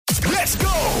Let's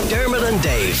go! Dermot and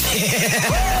Dave.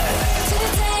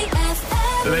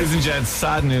 Ladies and gents,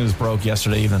 sad news broke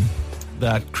yesterday evening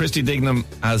that Christy Dignam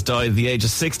has died at the age of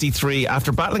 63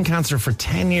 after battling cancer for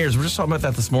 10 years. We were just talking about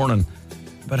that this morning,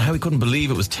 about how he couldn't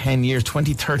believe it was 10 years,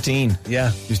 2013.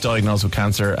 Yeah. He was diagnosed with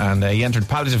cancer, and he entered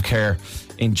palliative care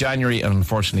in January and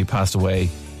unfortunately passed away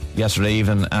yesterday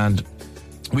evening. And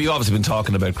we've obviously been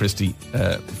talking about Christy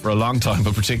for a long time,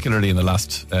 but particularly in the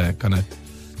last kind of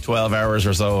 12 hours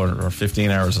or so, or 15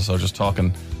 hours or so, just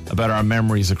talking about our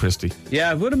memories of Christy.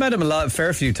 Yeah, I would have met him a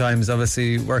fair few times,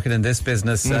 obviously working in this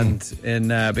business and in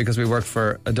because we worked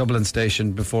for a Dublin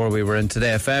station before we were in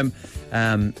Today FM,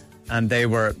 and they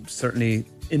were certainly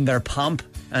in their pomp,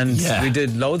 and we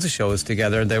did loads of shows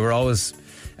together, and they were always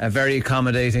very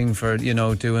accommodating for, you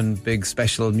know, doing big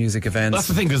special music events. That's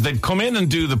the thing, because they'd come in and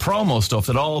do the promo stuff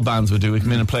that all bands would do. We'd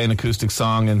come in and play an acoustic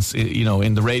song, and, you know,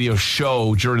 in the radio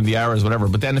show during the hours, whatever.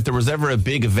 But then if there was ever a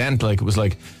big event, like it was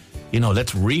like, you know,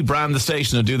 let's rebrand the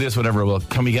station and do this, whatever. Well,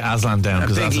 can we get Aslan down? A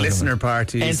big Aslan listener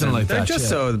parties. Anything like they're that.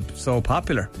 They're just so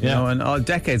popular, you know, and all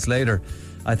decades later,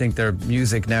 I think their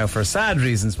music now, for sad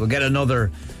reasons, will get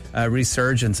another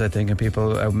resurgence, I think, and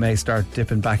people may start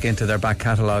dipping back into their back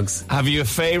catalogues. Have you a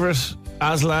favourite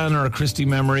Aslan or a Christy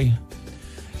memory?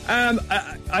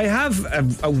 I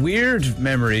have a weird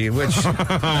memory, which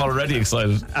I'm already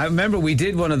excited. I remember we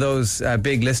did one of those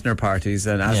big listener parties,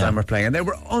 and Aslan were playing, and they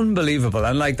were unbelievable.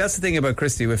 And like, that's the thing about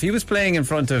Christy, if he was playing in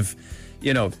front of,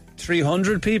 you know,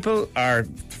 300 people or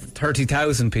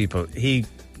 30,000 people, he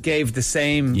gave the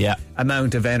same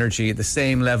amount of energy, the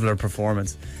same level of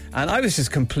performance, and I was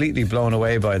just completely blown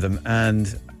away by them.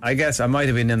 And I guess I might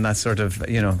have been in that sort of,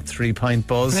 you know, 3-pint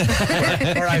buzz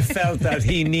where I felt that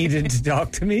he needed to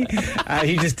talk to me.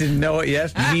 He just didn't know it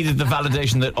yet. You needed the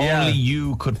validation that only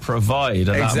you could provide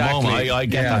at that moment. I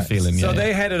get that feeling. So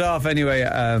they headed off anyway,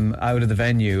 out of the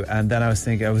venue, and then I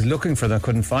was looking for them,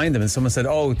 couldn't find them, and someone said,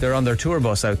 oh, they're on their tour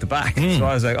bus out the back. So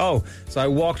I was like, oh. So I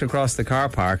walked across the car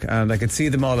park, and I could see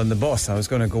them all on the bus. I was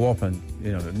going to go up and,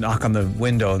 you know, knock on the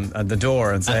window and the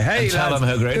door and say, hey, and tell them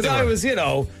how great they were. Because I was, you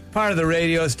know, part of the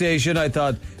radio station. I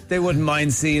thought they wouldn't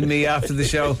mind seeing me after the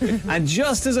show. And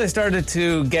just as I started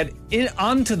to get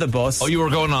onto the bus... Oh, you were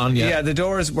going on, Yeah, the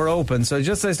doors were open. So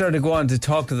just as I started to go on to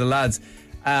talk to the lads,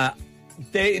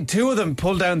 two of them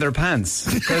pulled down their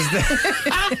pants because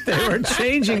they were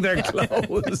changing their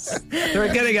clothes. They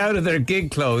were getting out of their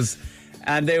gig clothes.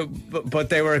 And they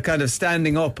were kind of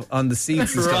standing up on the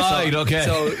seats and stuff. Right, okay.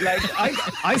 So, like,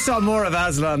 I saw more of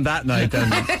Aslan that night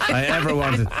than I ever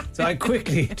wanted. So I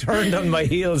quickly turned on my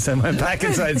heels and went back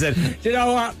inside and said, you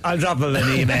know what? I'll drop him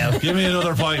an email. Give me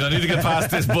another pint. I need to get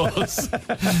past this bus.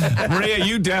 Maria,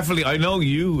 you definitely, I know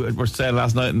you were saying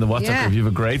last night in the WhatsApp group, you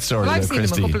have a great story about Christy. I've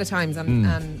seen him a couple of times,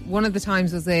 and one of the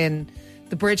times was in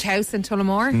the Bridge House in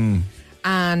Tullamore.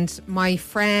 And my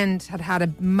friend had a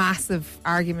massive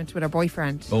argument with her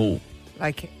boyfriend. Oh.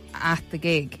 Like, at the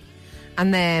gig.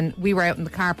 And then we were out in the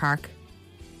car park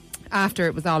after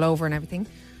it was all over and everything.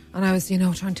 And I was, you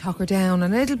know, trying to talk her down,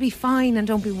 and it'll be fine, and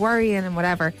don't be worrying, and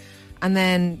whatever. And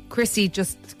then Christy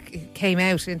just came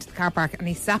out into the car park, and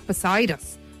he sat beside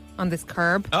us on this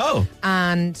curb. Oh.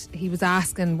 And he was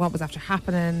asking what was after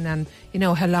happening, and, you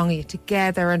know, how long are you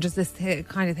together, and does this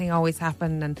kind of thing always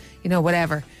happen, and, you know,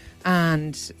 whatever.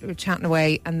 And we were chatting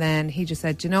away, and then he just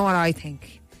said, do you know what I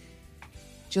think?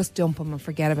 Just dump him and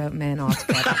forget about men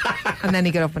altogether. And then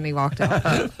he got up and he walked off.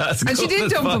 And she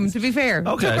did dump him, to be fair.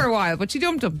 Okay. Took her a while, but she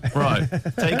dumped him. Right.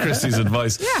 Take Christy's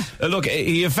advice. Yeah. Look,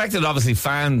 he affected, obviously,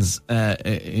 fans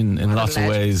in lots of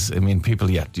ways. I mean, people,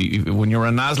 when you're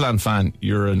an Aslan fan,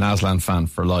 you're an Aslan fan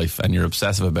for life, and you're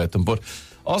obsessive about them. But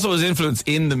also his influence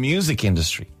in the music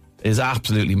industry is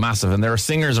absolutely massive. And there are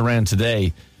singers around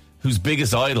today whose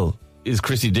biggest idol is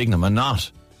Christy Dignam and not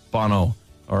Bono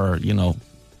or, you know,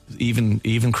 even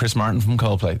Chris Martin from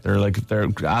Coldplay. They're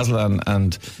Aslan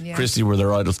and Christy were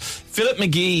their idols. Philip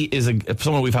McGee is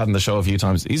someone we've had on the show a few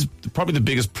times. He's probably the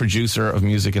biggest producer of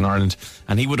music in Ireland,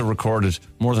 and he would have recorded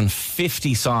more than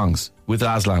 50 songs with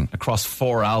Aslan across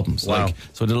 4 albums. Wow.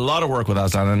 So he did a lot of work with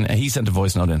Aslan, and he sent a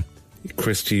voice note in.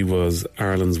 Christy was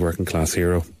Ireland's working class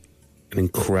hero, an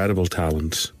incredible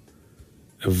talent,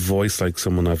 a voice like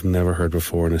someone I've never heard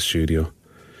before in a studio.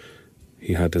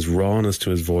 He had this rawness to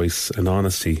his voice and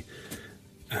honesty,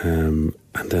 and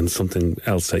then something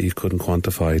else that you couldn't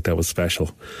quantify that was special.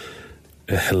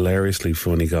 A hilariously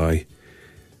funny guy,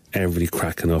 everybody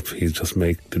cracking up. He'd just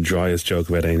make the driest joke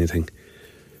about anything.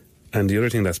 And the other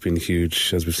thing that's been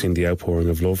huge, as we've seen the outpouring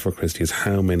of love for Christy, is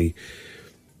how many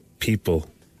people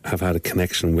have had a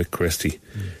connection with Christy.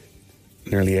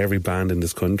 nearly every band in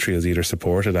this country has either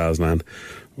supported Aslan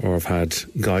or have had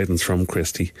guidance from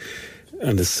Christy.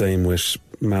 And the same with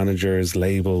managers,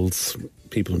 labels,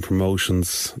 people in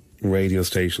promotions, radio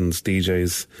stations,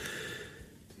 DJs.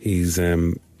 He's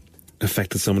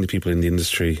affected so many people in the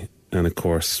industry, and of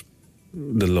course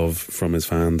the love from his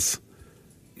fans.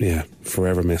 Yeah,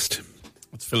 forever missed.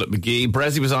 That's Philip McGee.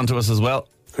 Brezzy was on to us as well.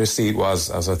 Christy was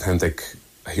as authentic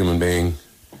a human being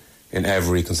in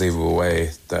every conceivable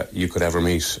way that you could ever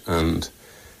meet. And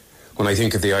when I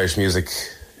think of the Irish music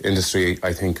industry,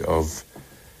 I think of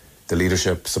the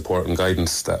leadership, support and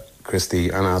guidance that Christy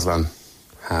and Aslan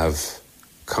have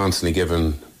constantly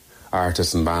given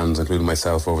artists and bands, including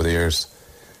myself, over the years.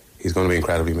 He's going to be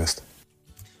incredibly missed.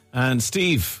 And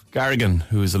Steve Garrigan,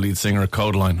 who is the lead singer at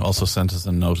Codeline, also sent us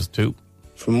a notice too.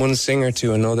 From one singer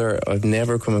to another, I've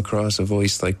never come across a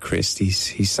voice like Christy's.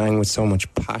 He sang with so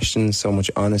much passion, so much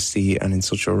honesty, and in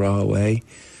such a raw way.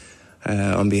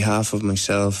 On behalf of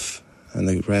myself and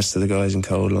the rest of the guys in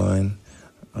Codeline,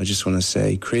 I just want to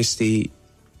say, Christy,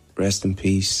 rest in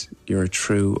peace. You're a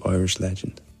true Irish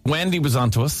legend. Wendy was on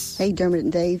to us. Hey, Dermot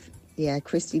and Dave. Yeah,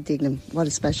 Christy Dignam. What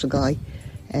a special guy.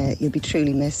 You'll be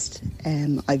truly missed.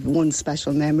 I've one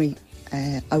special memory.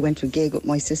 I went to a gig with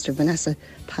my sister Vanessa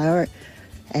Power,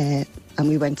 and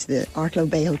we went to the Arklow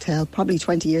Bay Hotel probably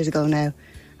 20 years ago now,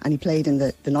 and he played in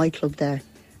the nightclub there,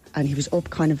 and he was up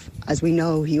kind of, as we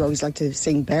know, he always liked to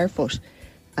sing barefoot,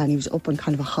 and he was up on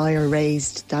kind of a higher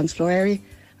raised dance floor area,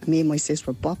 and me and my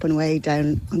sister were bopping away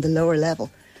down on the lower level,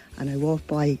 and I walked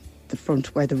by the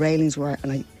front where the railings were,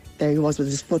 and there he was with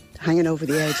his foot hanging over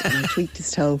the edge, and I tweaked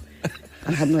his toe.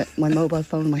 I had my mobile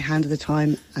phone in my hand at the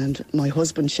time, and my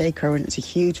husband, Shay Curran, is a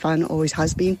huge fan, always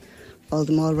has been, followed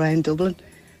them all around Dublin.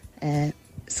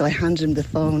 So I handed him the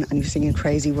phone, and he was singing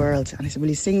Crazy World, and I said, will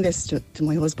you sing this to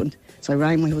my husband? So I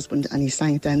rang my husband, and he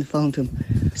sang it down the phone to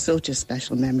him. Such a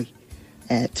special memory.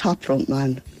 Top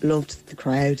frontman, loved the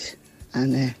crowd,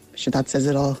 and sure, that says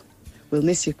it all. We'll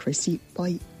miss you, Christy.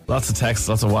 Bye. Lots of texts,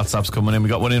 lots of WhatsApps coming in. We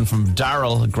got one in from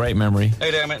Daryl, a great memory.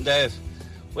 Hey, Dermot and Dave.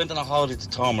 Went on a holiday to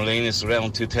Tormelinas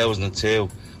around 2002.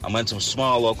 I went to a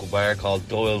small local bar called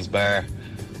Doyle's Bar.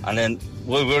 And then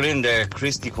while we were in there,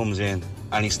 Christy comes in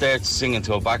and he starts singing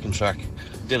to a backing track.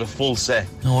 Did a full set.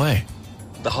 No way.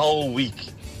 The whole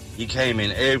week he came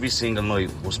in every single night.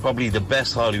 It was probably the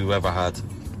best holiday we've ever had.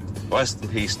 Rest in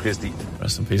peace, Christy.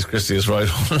 Rest in peace, Christy is right.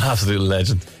 An absolute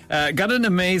legend. Got an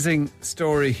amazing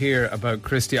story here about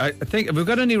Christy. I think, have we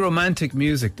got any romantic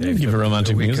music, Dave? Give a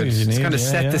romantic music if you need. It's kind of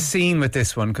set the scene with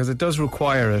this one, because it does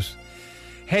require it.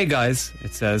 Hey guys,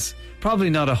 it says, probably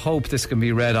not a hope this can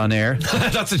be read on air.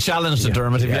 That's a challenge to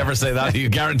Dermot. If you ever say that, you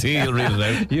guarantee you'll read it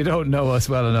out. You don't know us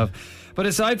well enough. But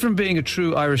aside from being a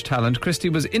true Irish talent, Christy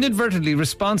was inadvertently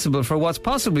responsible for what's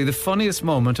possibly the funniest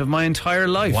moment of my entire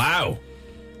life. Wow.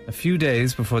 A few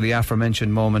days before the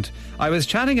aforementioned moment, I was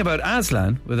chatting about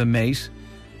Aslan with a mate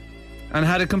and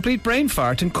had a complete brain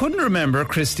fart and couldn't remember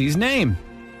Christy's name.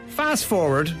 Fast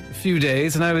forward a few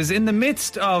days and I was in the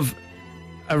midst of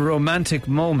a romantic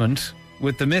moment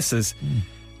with the missus.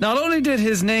 Not only did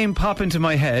his name pop into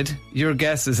my head, your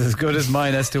guess is as good as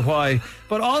mine as to why,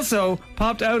 but also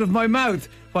popped out of my mouth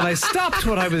when I stopped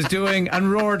what I was doing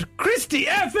and roared, Christy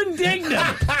effing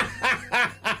Dignam!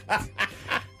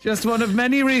 Just one of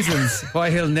many reasons why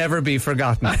he'll never be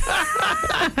forgotten.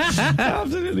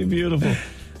 Absolutely beautiful.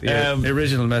 The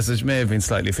original message may have been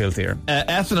slightly filthier.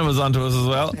 Ethna was on to us as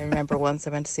well. I remember once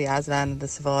I went to see Aslan in the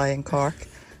Savoy in Cork.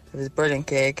 It was a brilliant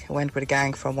gig. I went with a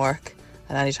gang from work,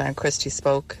 and anytime Christy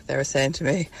spoke, they were saying to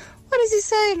me, what is he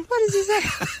saying? What is he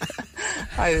saying?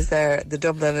 I was there, the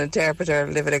Dublin interpreter,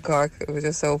 living in Cork. It was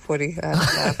just so funny.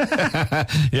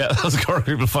 Yeah, those Cork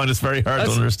people find this very hard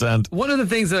to understand. One of the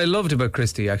things that I loved about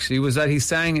Christy, actually, was that he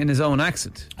sang in his own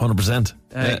accent.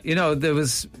 100%. You know,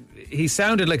 he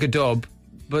sounded like a dub,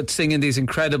 but singing these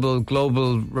incredible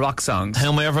global rock songs.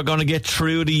 How am I ever going to get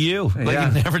through to you? Like,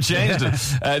 Yeah. he never changed it.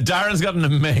 Darren's got an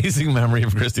amazing memory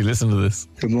of Christy. Listen to this.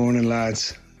 Good morning,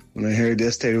 lads. When I heard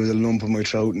this, there was a lump in my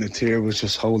throat and a tear was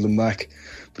just holding back.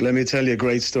 But let me tell you a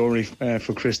great story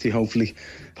for Christy, hopefully.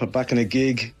 Back in a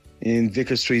gig in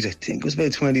Vicar Street, I think it was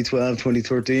about 2012,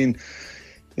 2013.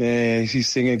 He's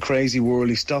singing Crazy World.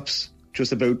 He stops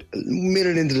just about a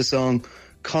minute into the song,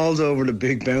 calls over the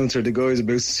big bouncer. The guy's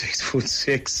about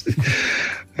 6'6".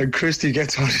 And Christy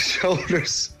gets on his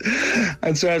shoulders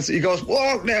and starts, he goes,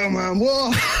 walk now, man,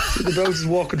 walk. So the bouncer's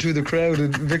walking through the crowd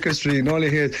in Vicar Street, and all you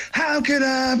hear is, how can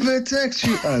I protect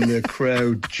you? And the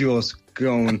crowd just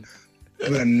going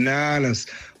bananas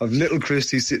of little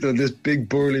Christy sitting on this big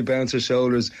burly bouncer's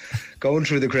shoulders, going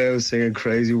through the crowd singing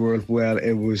Crazy World. Well,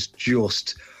 it was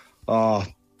just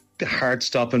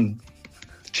heart-stopping,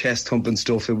 chest thumping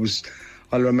stuff.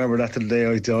 I'll remember that till the day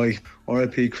I die.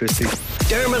 R.I.P. Christy.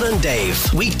 Dermot and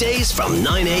Dave, weekdays from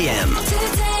 9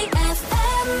 a.m.